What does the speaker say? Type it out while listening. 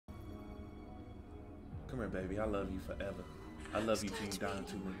Come here, baby. I love you forever. I love you till you die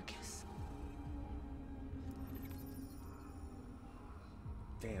to me.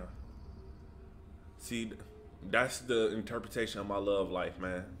 Damn. See, that's the interpretation of my love life,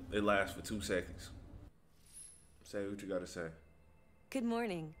 man. It lasts for 2 seconds. Say what you gotta say. Good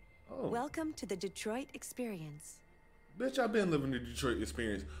morning. Oh. Welcome to the Detroit Experience. Bitch, I've been living the Detroit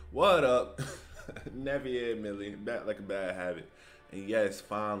experience. What up? Never yet, Millie. Back like a bad habit. And yes,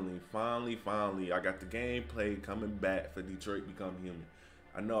 finally, I got the gameplay coming back for Detroit Become Human.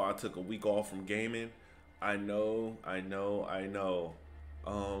 I know I took a week off from gaming. I know.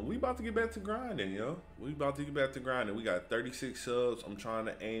 We about to get back to grinding, yo. We about to get back to grinding. We got 36 subs. I'm trying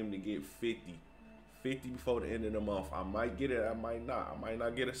to aim to get 50. 50 before the end of the month. I might get it, I might not. I might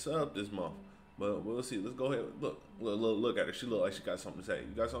not get a sub this month. But we'll see. Let's go ahead. Look at her. She look like she got something to say.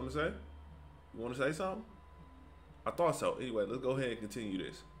 You got something to say? You want to say something? I thought so. Anyway, let's go ahead and continue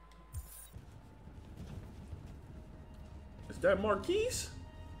this. Is that Marquise?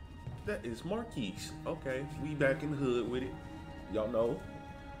 That is Marquise. Okay, we back in the hood with it. Y'all know.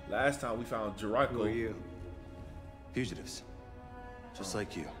 Last time we found Jericho. Who are you? Fugitives. Just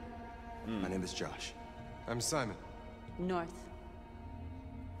like you. My name is Josh. I'm Simon. North.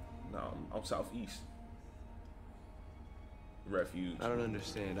 No, I'm southeast. Refuge. I don't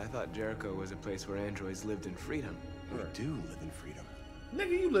understand. I thought Jericho was a place where androids lived in freedom. We do live in freedom. Nigga,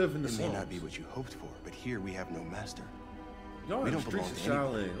 you live in the It slums. may not be what you hoped for, but here we have no master. Y'all We in the don't streets of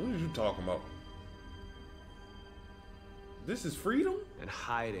belong to Shaolin. What are you talking about? This is freedom? And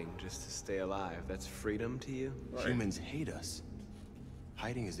hiding just to stay alive. That's freedom to you? Right. Humans hate us.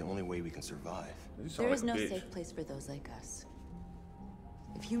 Hiding is the only way we can survive. You sound There like is a no bitch. safe place for those like us.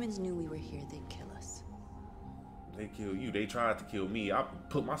 If humans knew we were here, they'd kill us. They kill you. They tried to kill me. I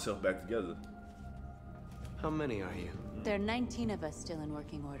put myself back together. How many are you? There are 19 of us still in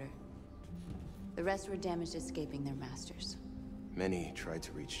working order. The rest were damaged escaping their masters. Many tried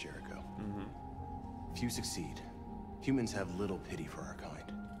to reach Jericho. Few succeed. Humans have little pity for our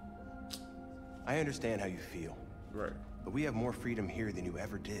kind. I understand how you feel, Right. but we have more freedom here than you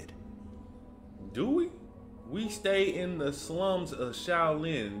ever did. Do we? We stay in the slums of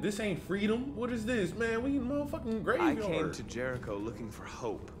Shaolin. This ain't freedom. What is this, man? We in motherfucking I graveyard. came to Jericho looking for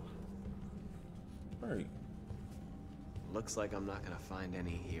hope. Right. Looks like I'm not gonna find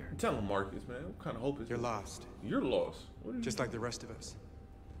any here. Tell him, Marcus, man. What kind of hope is You're this? lost, You're lost. What are you just like the rest of us.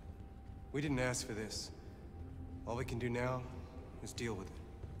 We didn't ask for this. All we can do now is deal with it.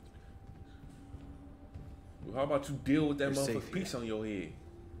 Well, how about you deal with that You're safe motherfucking piece here. on your head?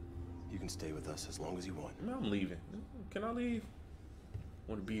 You can stay with us as long as you want. Man, I'm leaving. Can I leave?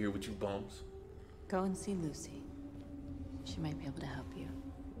 Want to be here with you bums. Go and see Lucy. She might be able to help you.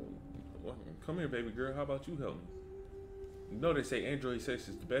 Well, come here, baby girl. How about you help me? You know they say android sex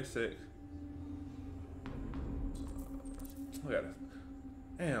is the best sex. Look at it.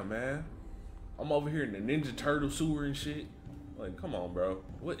 Damn, man. I'm over here in the Ninja Turtle sewer and shit. Like, come on, bro.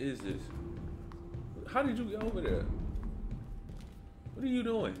 What is this? How did you get over there? What are you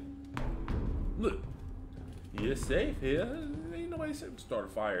doing? Look. You're safe here. Ain't nobody said to start a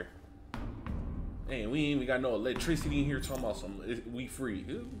fire. And we ain't even got no electricity in here talking about we free.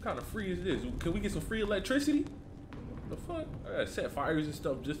 What kind of free is this? Can we get some free electricity? The fuck? I gotta set fires and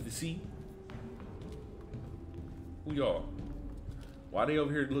stuff just to see. Who y'all? Why they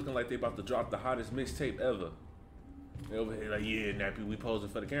over here looking like they about to drop the hottest mixtape ever? They over here like, yeah, Nappy, we posing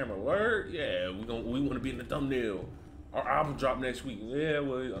for the camera. Word? Yeah, we want to be in the thumbnail. Our album drop next week. Yeah,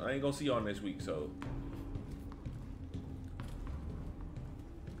 well, I ain't gonna see y'all next week, so.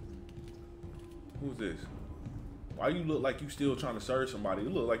 Who's this? Why you look like you still trying to serve somebody? You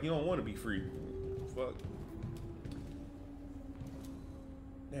look like you don't want to be free. Fuck.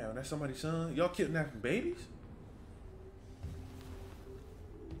 Damn, that's somebody's son. Y'all kidnapping babies?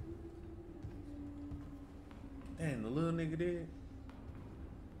 Damn, the little nigga did.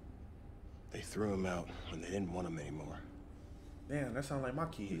 They threw him out when they didn't want him anymore. Damn, that sounds like my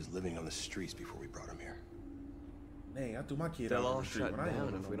He kid. was living on the streets before we brought him here. Dang, I threw my kid They'll out on all the street shut when I down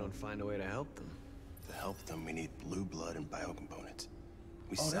ain't if we don't find a way to help them. To help them, we need blue blood and biocomponents.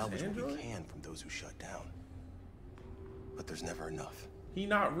 We Oh, that's salvage what we Android? can from those who shut down. But there's never enough. He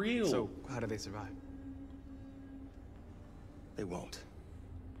not real. So, how do they survive? They won't.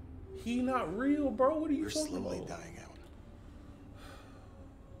 He not real, bro. What are you We're talking slowly about? dying out.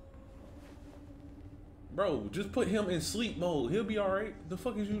 Bro, just put him in sleep mode. He'll be alright. The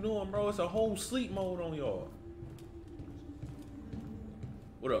fuck is you doing, bro? It's a whole sleep mode on y'all.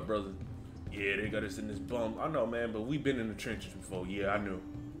 What up, brother? Yeah, they got us in this bum. I know, man, but we've been in the trenches before. Yeah, I knew.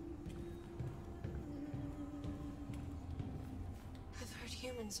 I've heard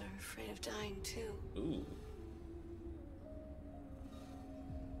humans humans are afraid of dying too. Ooh.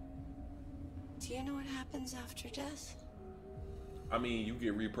 Do you know what happens after death? I mean, you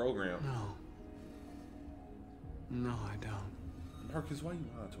get reprogrammed. No. No, I don't. Marcus, why you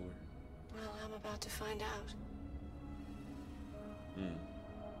lying to her? Well, I'm about to find out. Mm.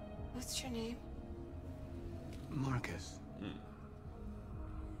 What's your name? Marcus.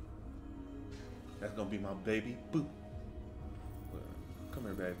 That's gonna be my baby. Boo. Come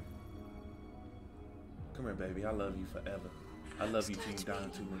here, baby. Come here, baby. I love you forever. I love you till you die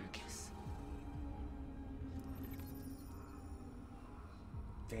too, Marcus.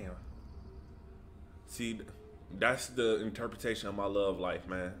 Damn. See, that's the interpretation of my love life,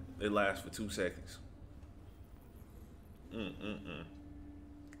 man. It lasts for 2 seconds.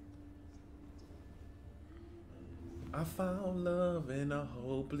 I found love in a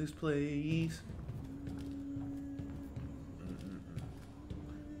hopeless place.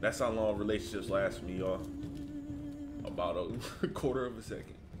 That's how long relationships last for me, y'all. About a quarter of a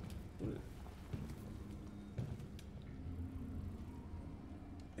second.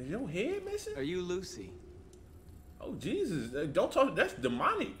 Is your head missing? Are you Lucy? Oh, Jesus. Don't talk. That's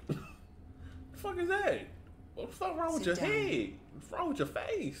demonic. The fuck is that? What the fuck wrong with your head? What's wrong with your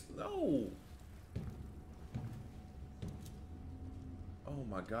face? No. Oh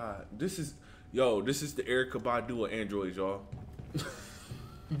my God. This is the Erykah Badu of androids, y'all.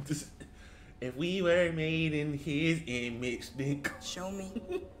 If we were made in his image, then Show me.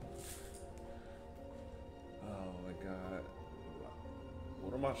 oh my God.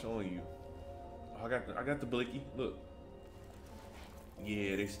 What am I showing you? I got the blicky. Look.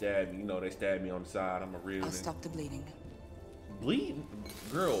 Yeah, they stabbed me. You know, they stabbed me on the side. I'm a real I'll nigga. stop the bleeding. Bleed?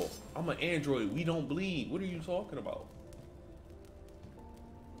 Girl, I'm an android. We don't bleed. What are you talking about?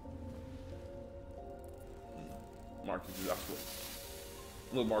 Marcus, I swear.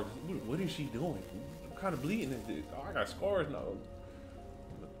 Look, Marcus, what is she doing? What kind of bleeding is this? Oh, I got scars now.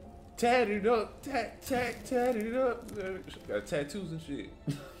 Tatted up, tatted up. Got tattoos and shit.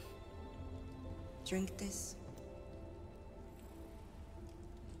 Drink this.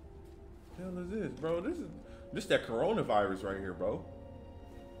 What the hell is this, bro? This that coronavirus right here, bro.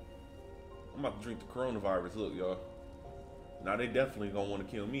 I'm about to drink the coronavirus. Look, y'all. Now they definitely gonna want to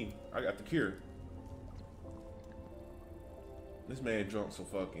kill me. I got the cure. This man drunk some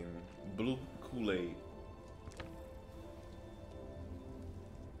fucking blue Kool-Aid.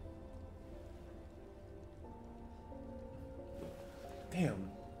 Damn.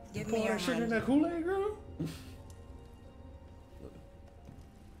 Give You me pour your that shit in hand. that Kool-Aid, girl?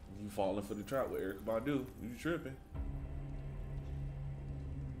 You falling for the trap with Erykah Badu. You tripping.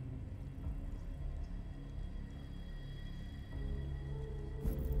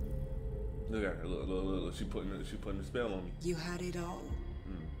 Look at her. Look. She putting a spell on me. You had it all,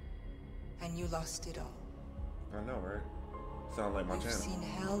 and you lost it all. I know, right? Sound like my You've channel. seen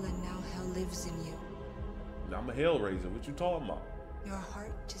hell, and now hell lives in you. I'm a hellraiser. What you talking about? Your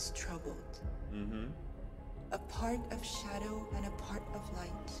heart is troubled. Mm-hmm. A part of shadow and a part of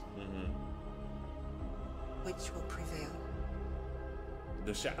light. Mm-hmm. Which will prevail?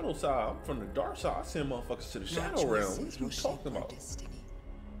 The shadow side. I'm from the dark side. I send motherfuckers to the Your shadow realm. What choices you will shape talking your about? destiny.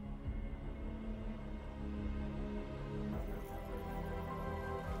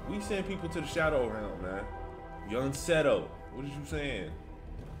 We send people to the shadow realm, man. Young Seto. What is you saying?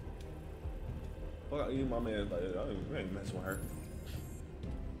 Fuck, you my man. Like, I ain't messing with her.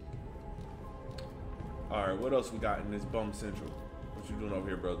 All right, what else we got in this bum central? What you doing over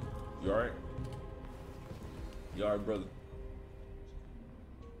here, brother? You all right? You all right, brother?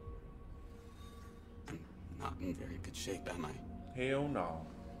 I'm not in very good shape, am I? Hell no.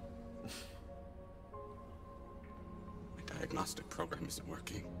 My diagnostic program isn't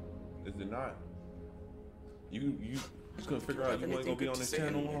working. Is it not? You just gonna figure out you ain't gonna be on this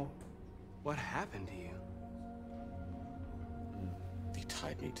channel long? What happened to you? They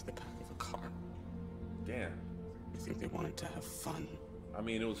tied me to the back of a car. Damn. I think they wanted to have fun. I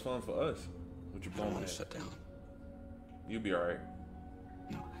mean, it was fun for us. What you I don't blowing want to at? shut down. You'll be all right.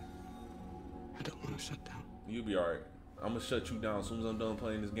 No, I don't want to shut down. You'll be all right. I'm gonna shut you down as soon as I'm done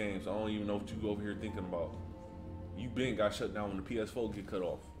playing this game. So I don't even know what you over here thinking about. You been got shut down when the PS4 get cut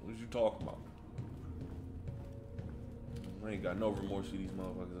off. What you talking about? I ain't got no remorse for these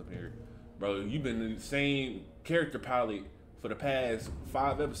motherfuckers up here. Bro, you been the same character palette for the past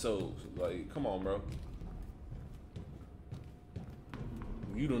 5 episodes. Like, come on, bro.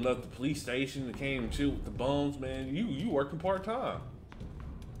 You done left the police station and came and chill with the bums, man. You working part-time.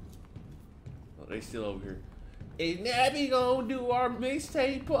 Oh, they still over here. Is Nabby gonna do our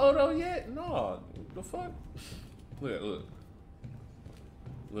mixtape photo yet? No. The fuck? Look.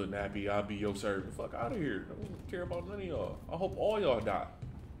 Little nappy, I'll be your servant. Fuck out of here. I don't care about none of y'all. I hope all y'all die.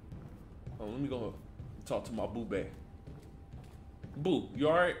 Oh, let me go talk to my boo bae. Boo, you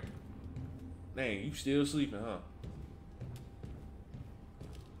alright? Dang, you still sleeping, huh?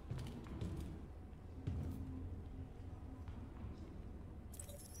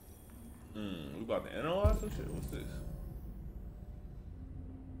 We about to analyze some shit? What's this?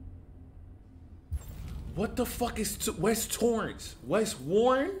 What the fuck is West Torrance? West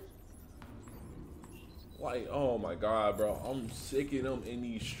Warren? Like, oh my god, bro. I'm sick of them in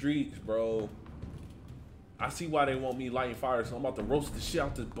these streets, bro. I see why they want me lighting fire, so I'm about to roast the shit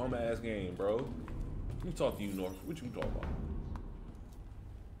out this bum ass game, bro. Let me talk to you, North. What you talking about?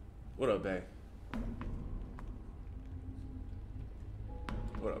 What up, bae?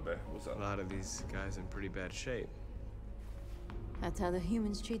 What up, bae? What's up? A lot of these guys in pretty bad shape. That's how the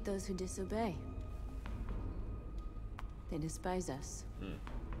humans treat those who disobey. They despise us.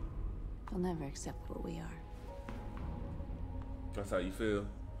 They'll never accept what we are. That's how you feel?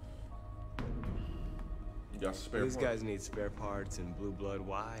 You got some spare These parts? guys need spare parts and blue blood.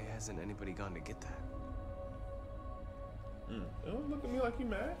 Why hasn't anybody gone to get that? Don't look at me like you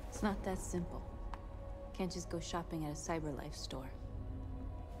mad. It's not that simple. Can't just go shopping at a CyberLife store.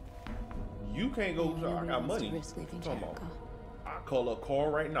 You can't go. Nobody I got wants to money. risk leaving What you talking Jericho. about? I call up call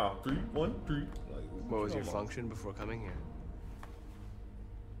right now. 313. Like, What was you your talking about? function before coming here?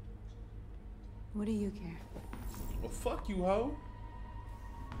 What do you care? Well, fuck you, ho.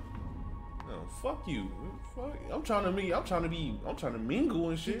 No, fuck you. Fuck. I'm trying to mingle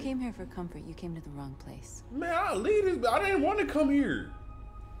and If you shit. came here for comfort, you came to the wrong place. Man, I'll leave this. I didn't want to come here.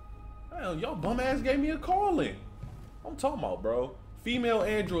 Hell, y'all bum ass gave me a call in. I'm talking about, bro. Female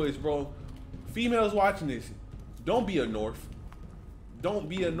androids, bro. Females watching this. Don't be a North. Don't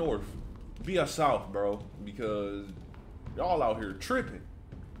be a North. Be a South, bro. Because y'all out here tripping.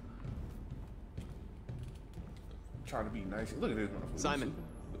 Trying to be nice. Look at this motherfucker. Simon.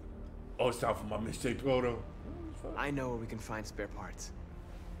 Oh, it's time for my mixtape photo. I know where we can find spare parts.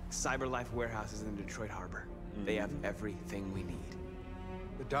 CyberLife warehouse is in the Detroit Harbor. They have everything we need.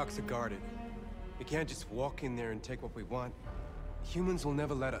 The docks are guarded. We can't just walk in there and take what we want. Humans will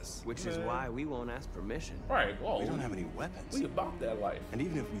never let us. Which is why we won't ask permission. Right. Whoa. We don't have any weapons. We about that life. And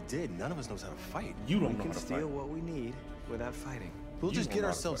even if we did, none of us knows how to fight. You don't We know can how to steal fight. what we need without fighting. We'll You just don't get know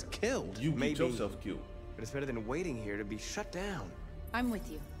how to ourselves fight. killed. You get Maybe. yourself killed. But it's better than waiting here to be shut down. I'm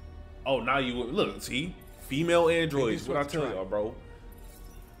with you. Oh, now you look. See, female androids. it's What I worth a tell try. y'all, bro.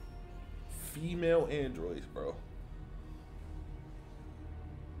 Female androids, bro.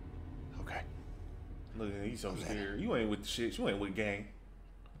 Okay. Look at him, he's so scared. You ain't with the shit. You ain't with gang.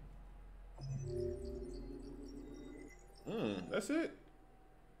 That's it.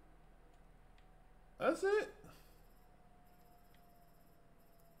 That's it.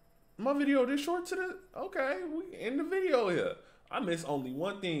 My video this short to the okay. We in the video here. I missed only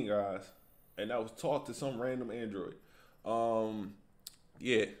one thing, guys, and that was talk to some random android.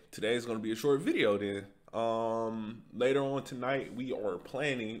 Yeah, today's gonna be a short video then. Later on tonight, we are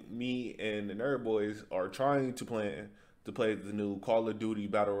planning. Me and the Nerd Boys are trying to plan to play the new Call of Duty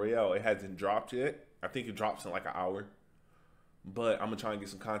Battle Royale. It hasn't dropped yet. I think it drops in like an hour. But I'm gonna try and get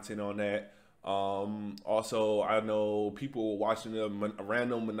some content on that. Also, I know people were watching a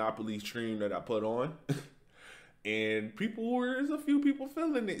random Monopoly stream that I put on. And there's a few people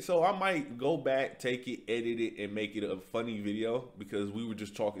feeling it. So I might go back, take it, edit it, and make it a funny video. Because we were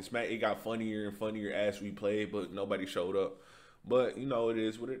just talking smack. It got funnier and funnier as we played, but nobody showed up. But, you know, it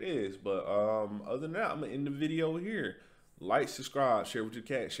is what it is. But other than that, I'm going to end the video here. Like, subscribe, share with your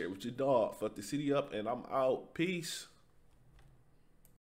cat, share with your dog. Fuck the city up, and I'm out. Peace.